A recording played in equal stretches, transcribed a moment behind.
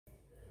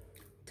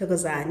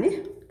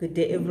Thokozani, good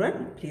day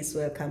everyone. Please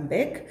welcome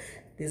back.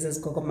 This is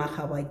Gogo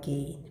Makgabo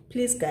again.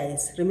 Please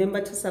guys, remember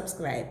to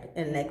subscribe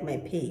and like my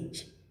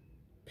page.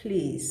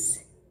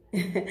 Please.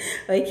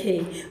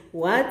 Okay,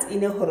 what's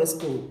in a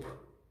horoscope?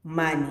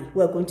 Money.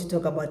 We're going to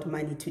talk about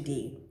money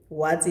today.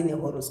 What's in a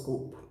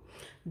horoscope?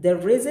 The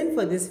reason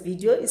for this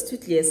video is to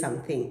clear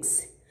some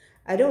things.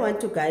 I don't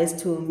want you guys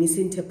to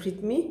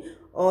misinterpret me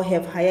or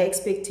have higher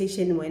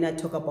expectation when I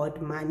talk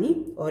about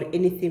money or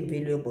anything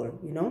valuable,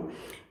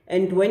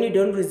 And when you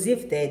don't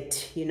receive that,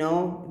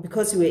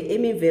 because you were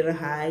aiming very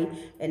high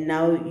and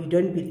now you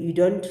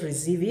don't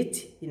receive it,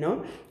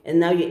 and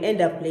now you end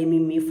up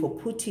blaming me for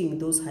putting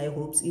those high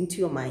hopes into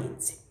your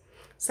minds.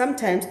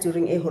 Sometimes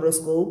during a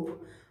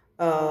horoscope,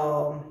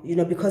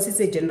 because it's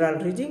a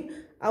general reading,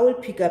 I will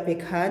pick up a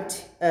card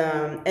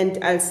and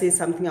I'll say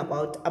something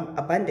about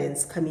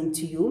abundance coming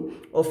to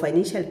you or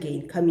financial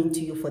gain coming to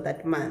you for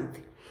that month,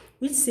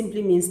 which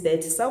simply means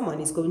that someone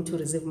is going to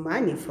receive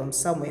money from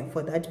somewhere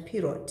for that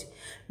period.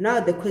 Now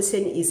the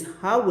question is,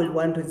 how will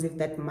one receive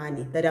that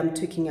money that I'm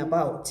talking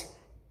about?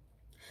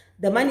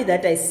 The money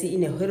that I see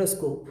in a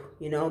horoscope,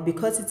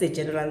 because it's a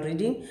general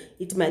reading,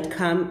 it might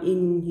come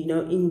in,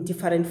 in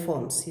different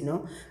forms,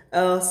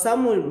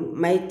 Some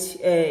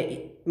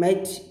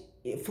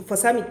for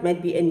some it might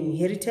be an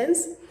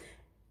inheritance,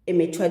 a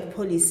matured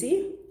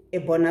policy, a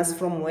bonus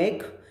from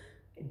work,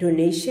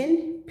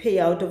 donation,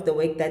 payout of the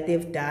work that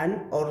they've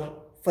done or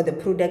for the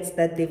products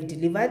that they've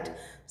delivered,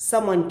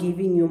 someone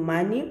giving you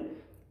money,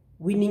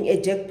 winning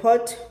a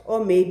jackpot,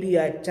 or maybe you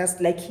are just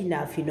lucky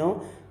enough,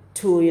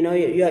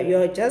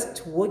 you're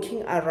just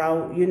walking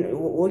around,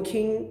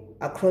 walking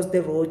across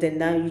the road and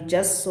now you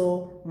just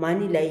saw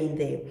money lying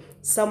there.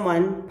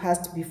 Someone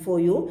passed before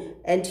you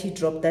and he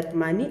dropped that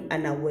money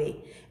unaware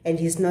and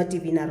he's not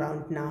even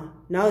around now.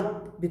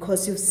 Now,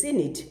 because you've seen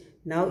it,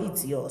 now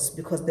it's yours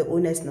because the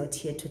owner is not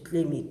here to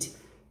claim it.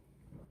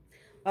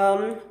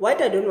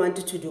 What I don't want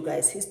you to do,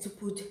 guys, is to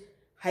put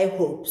high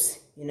hopes,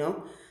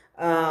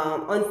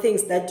 on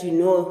things that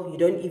you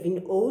don't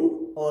even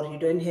own or you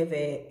don't have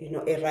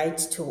a right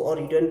to or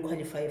you don't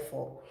qualify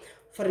for.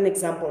 For an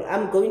example,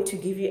 I'm going to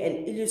give you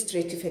an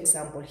illustrative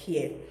example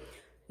here.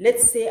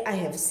 Let's say I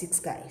have 6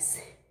 guys.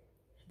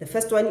 The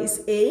first one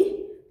is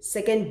A,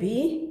 second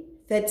B,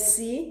 third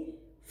C,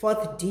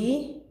 fourth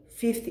D,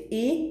 fifth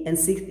E, and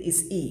sixth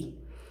is E.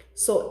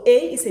 So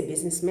A is a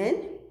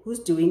businessman who's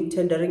doing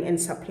tendering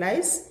and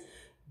supplies.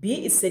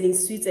 B is selling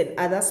sweets and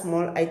other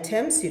small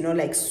items,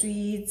 like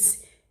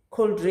sweets,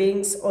 cold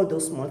drinks, all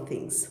those small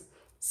things.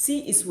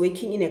 C is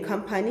working in a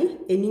company,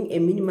 earning a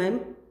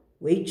minimum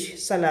wage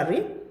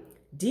salary.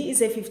 D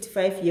is a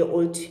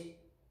 55-year-old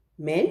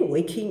man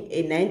working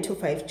a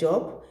 9-to-5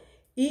 job.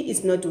 E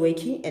is not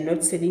working and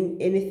not selling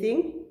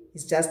anything,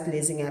 he's just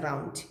lazing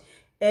around.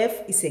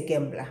 F is a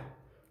gambler.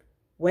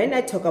 When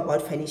I talk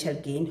about financial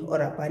gain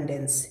or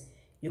abundance,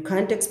 you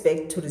can't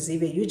expect to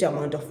receive a huge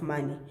amount of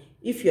money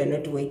if you're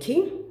not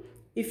working,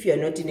 if you're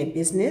not in a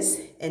business,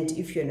 and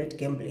if you're not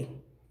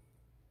gambling.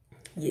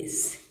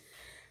 Yes.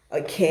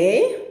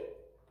 Okay.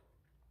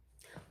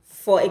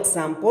 For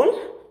example,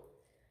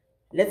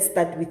 let's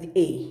start with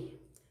A.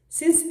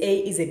 Since A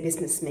is a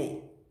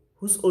businessman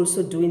who's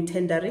also doing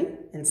tendering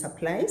and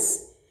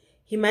supplies,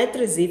 he might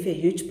receive a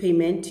huge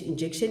payment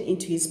injection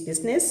into his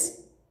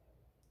business,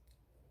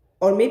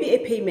 or maybe a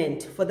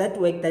payment for that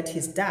work that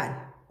he's done,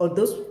 or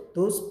those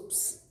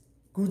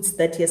goods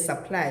that he has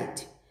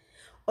supplied.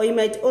 Or he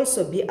might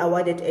also be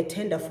awarded a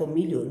tender for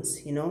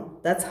millions,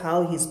 That's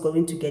how he's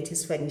going to get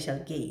his financial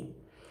gain,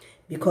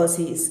 because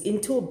he is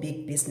into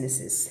big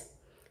businesses.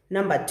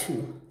 Number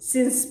 2,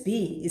 since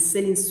B is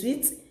selling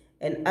sweets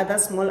and other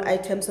small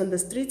items on the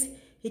street,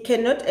 he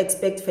cannot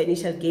expect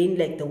financial gain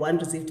like the one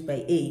received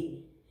by A,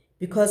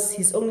 because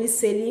he's only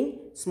selling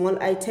small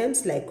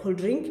items like cold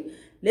drink.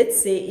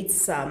 Let's say it's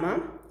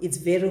summer, it's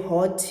very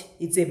hot,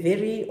 it's a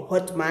very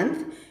hot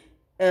month,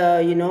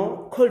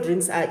 cold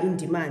drinks are in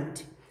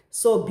demand.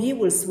 So B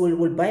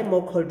will buy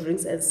more cold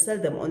drinks and sell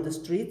them on the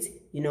street,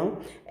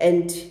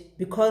 and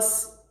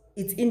because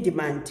it's in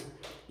demand,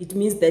 it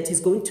means that he's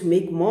going to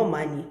make more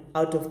money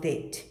out of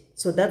that.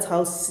 So that's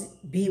how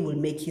B will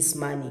make his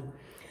money.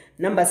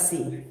 Number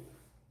C.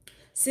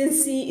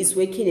 Since C is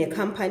working in a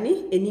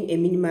company, earning a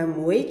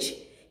minimum wage,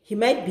 he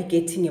might be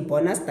getting a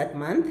bonus that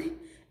month,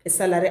 a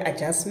salary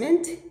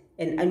adjustment,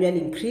 an annual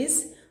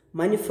increase,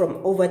 money from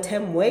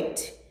overtime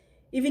worked,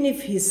 even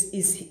if he's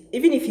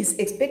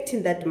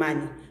expecting that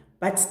money,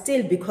 but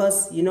still,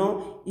 because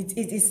it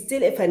is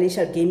still a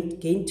financial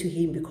gain to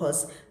him,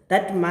 because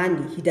that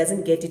money he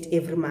doesn't get it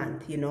every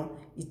month.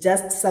 It's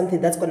just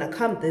something that's gonna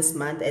come this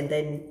month, and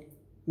then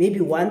maybe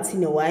once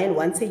in a while,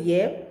 once a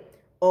year,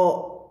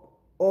 or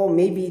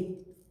maybe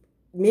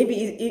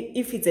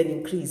if it's an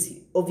increase,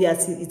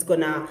 obviously it's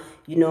gonna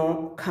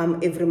come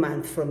every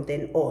month from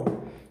then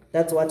on.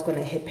 That's what's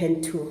gonna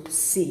happen to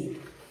C.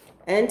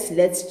 And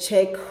let's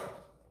check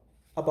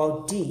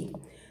about D.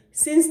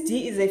 Since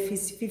D is a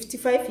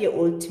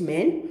 55-year-old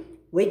man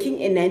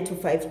working a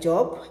 9-to-5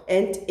 job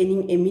and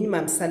earning a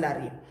minimum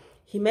salary,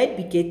 he might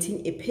be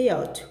getting a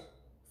payout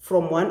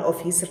from one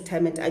of his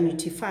retirement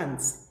annuity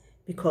funds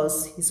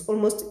because he's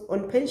almost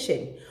on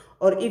pension,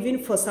 or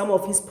even for some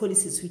of his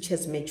policies which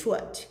has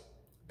matured.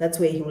 That's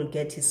where he will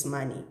get his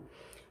money,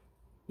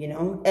 you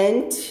know.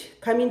 And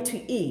coming to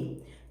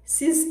E,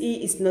 since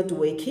E is not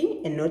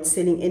working and not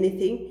selling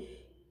anything,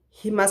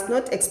 he must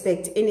not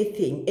expect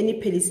anything,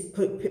 any policy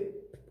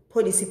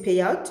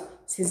payout,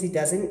 since he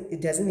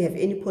doesn't have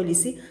any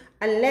policy,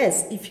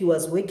 unless if he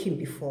was working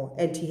before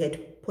and he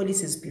had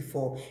policies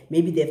before,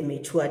 maybe they've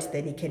matured,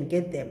 then he can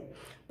get them.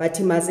 But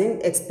he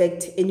mustn't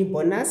expect any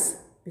bonus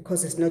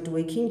because it's not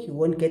working. He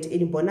won't get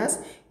any bonus.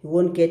 He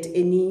won't get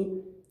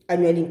any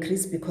annual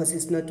increase because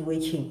it's not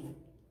working.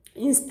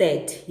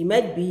 Instead, he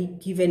might be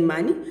given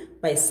money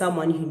by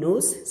someone he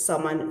knows,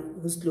 someone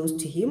who's close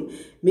to him,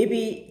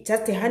 maybe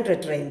just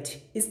 100 rand.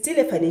 It's still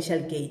a financial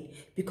gain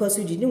because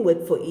you didn't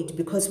work for it,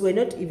 because we're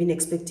not even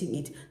expecting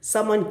it.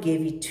 Someone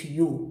gave it to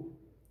you,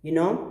 you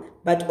know.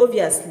 But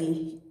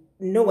obviously,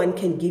 no one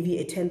can give you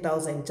a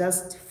 10,000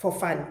 just for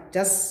fun.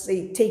 Just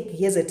say,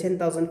 here's a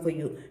 10,000 for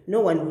you. No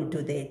one will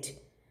do that.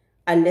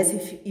 Unless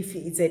if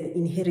it's an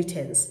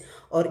inheritance,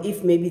 or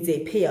if maybe it's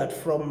a payout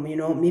from, you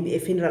know, maybe a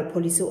funeral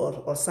policy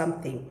or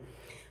something.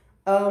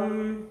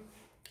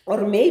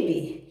 Or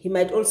maybe he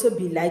might also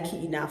be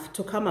lucky enough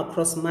to come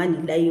across money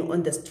lying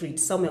on the street,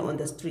 somewhere on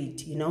the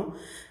street, you know.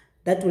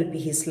 That will be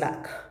his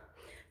luck.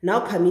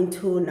 Now coming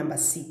to number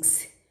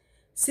 6.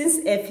 Since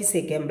F is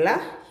a gambler,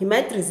 he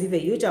might receive a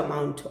huge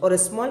amount or a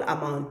small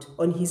amount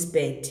on his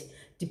bet,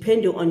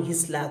 depending on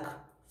his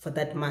luck for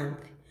that month.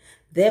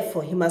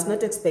 Therefore, he must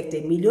not expect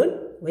 1 million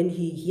when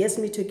he hears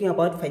me talking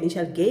about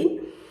financial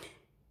gain,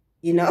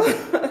 you know,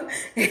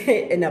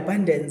 in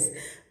abundance.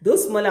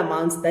 Those small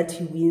amounts that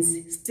he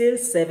wins still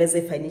serve as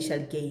a financial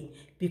gain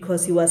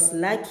because he was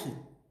lucky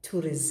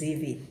to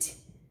receive it,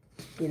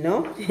 you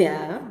know.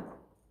 Yeah.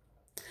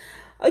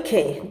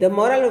 Okay, the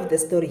moral of the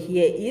story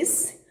here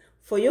is,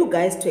 for you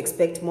guys to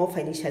expect more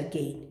financial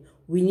gain,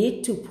 we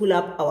need to pull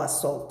up our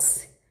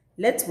socks.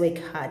 Let's work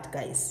hard,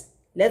 guys.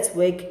 Let's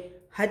work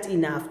hard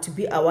enough to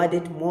be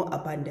awarded more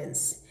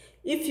abundance.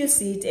 If you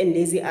sit and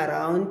lazy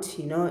around,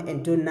 you know,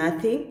 and do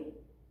nothing,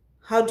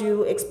 how do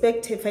you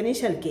expect a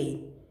financial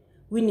gain?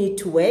 We need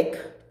to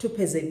work, to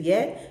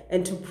persevere,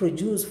 and to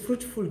produce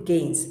fruitful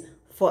gains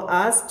for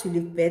us to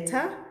live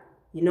better,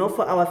 you know,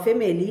 for our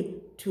family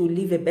to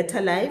live a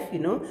better life, you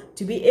know,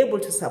 to be able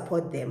to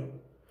support them.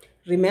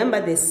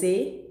 Remember, they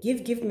say,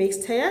 give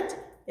makes tired.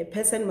 A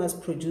person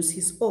must produce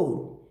his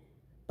own.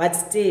 But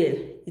still,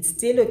 it's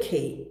still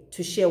okay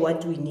to share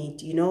what we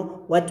need, you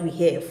know, what we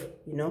have,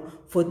 you know,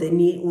 for the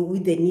need,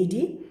 with the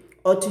needy,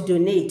 or to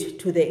donate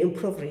to the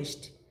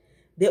impoverished.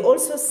 They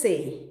also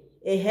say,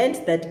 a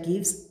hand that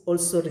gives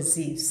also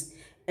receives.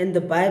 And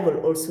the Bible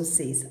also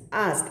says,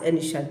 ask and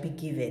it shall be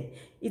given.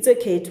 It's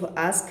okay to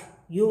ask,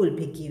 you will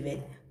be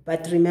given.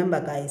 But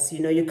remember, guys, you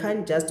know, you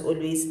can't just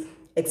always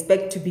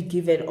expect to be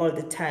given all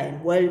the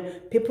time. Well,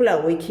 people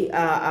are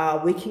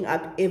waking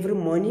up every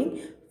morning,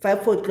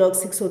 5 o'clock,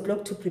 6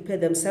 o'clock, to prepare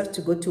themselves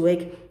to go to work.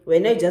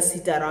 When I just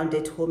sit around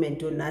at home and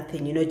do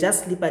nothing, you know,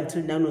 just sleep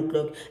until 9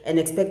 o'clock and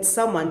expect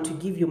someone to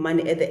give you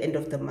money at the end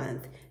of the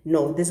month.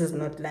 No, this is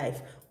not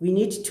life. We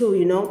need to,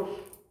 you know,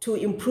 to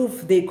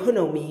improve the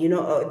economy, you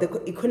know,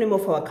 the economy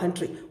of our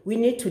country. We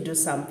need to do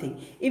something.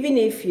 Even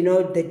if, you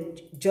know,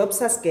 the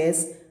jobs are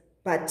scarce,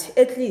 but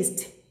at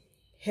least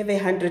have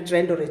 100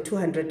 rand or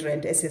 200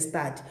 rand as a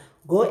start.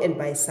 Go and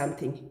buy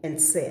something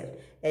and sell,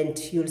 and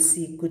you'll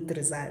see good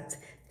results.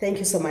 Thank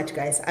you so much,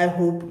 guys. I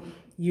hope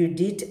you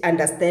did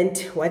understand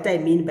what I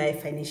mean by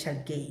financial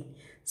gain.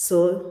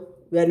 So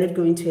we are not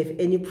going to have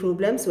any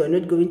problems. We are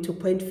not going to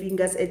point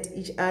fingers at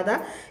each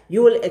other.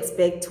 You will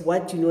expect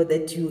what you know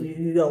that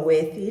you are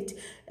worth it,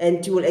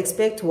 and you will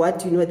expect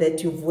what you know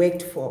that you've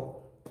worked for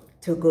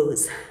to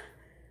goes.